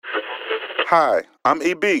Hi, I'm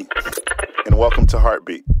EB, and welcome to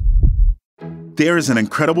Heartbeat. There is an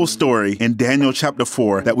incredible story in Daniel chapter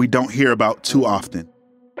 4 that we don't hear about too often.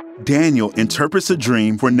 Daniel interprets a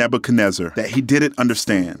dream for Nebuchadnezzar that he didn't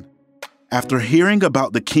understand. After hearing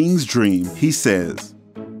about the king's dream, he says,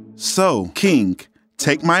 "So, king,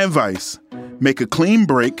 take my advice, make a clean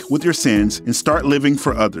break with your sins and start living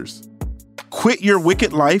for others. Quit your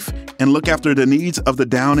wicked life and look after the needs of the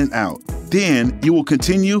down and out. Then you will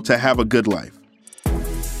continue to have a good life."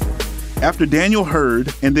 After Daniel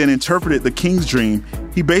heard and then interpreted the king's dream,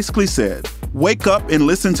 he basically said, "Wake up and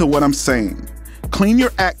listen to what I'm saying. Clean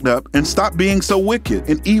your act up and stop being so wicked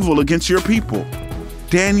and evil against your people."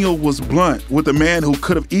 Daniel was blunt with a man who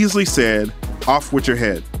could have easily said, "Off with your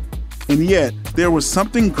head." And yet, there was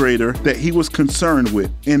something greater that he was concerned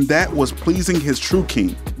with, and that was pleasing his true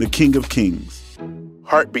king, the King of Kings.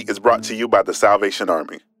 Heartbeat is brought to you by the Salvation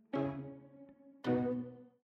Army.